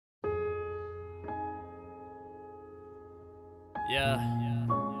Yeah.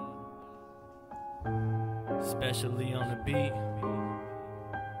 Especially on the beat.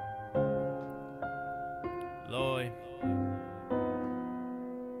 Lloyd.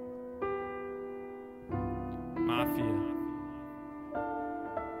 Mafia.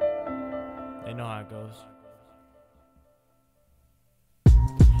 They know how it goes.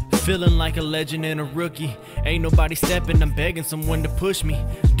 Feeling like a legend and a rookie. Ain't nobody stepping, I'm begging someone to push me.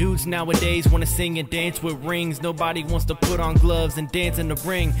 Dudes nowadays wanna sing and dance with rings. Nobody wants to put on gloves and dance in the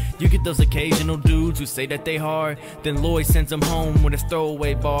ring. You get those occasional dudes who say that they hard, then Lloyd sends them home with his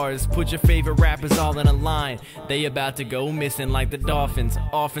throwaway bars. Put your favorite rappers all in a line. They about to go missing like the Dolphins,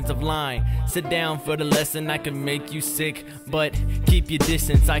 offensive line. Sit down for the lesson, I could make you sick, but keep your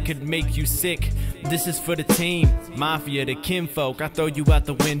distance, I could make you sick. This is for the team, Mafia, the kinfolk. I throw you out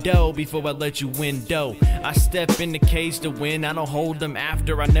the window before I let you window. I step in the cage to win, I don't hold them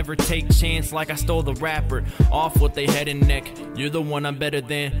after. I never take chance like I stole the rapper off with they head and neck. You're the one I'm better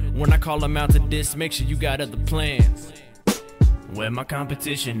than. When I call them out to diss, make sure you got other plans. Where my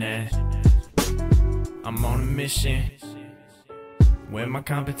competition at? I'm on a mission. Where my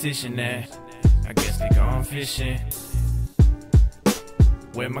competition at? I guess they gone fishing.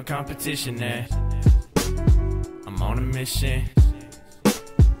 Where my competition at? I'm on a mission.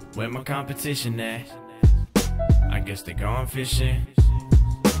 Where my competition at? I guess they gone fishing.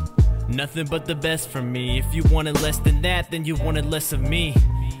 Nothing but the best from me. If you wanted less than that, then you wanted less of me.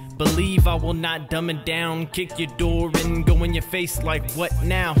 Believe I will not dumb it down. Kick your door and go in your face like what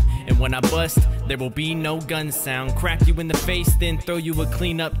now? And when I bust, there will be no gun sound. Crack you in the face, then throw you a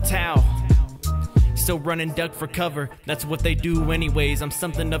clean up towel. So run and duck for cover, that's what they do anyways. I'm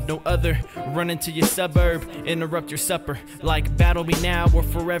something of no other. Run into your suburb, interrupt your supper. Like battle me now or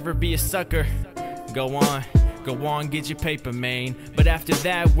forever be a sucker. Go on, get your paper, man. But after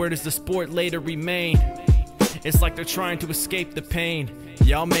that, where does the sport later remain? It's like they're trying to escape the pain.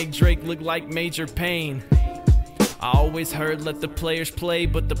 Y'all make Drake look like Major Pain. I always heard let the players play,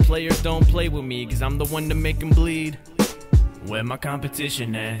 but the players don't play with me, cause I'm the one to make them bleed. Where my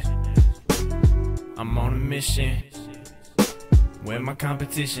competition at? I'm on a mission. Where my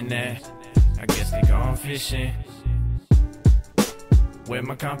competition at? I guess they gone fishing. Where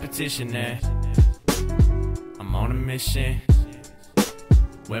my competition at? I'm on a mission.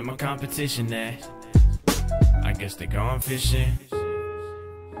 Where my competition at? I guess they gone fishing.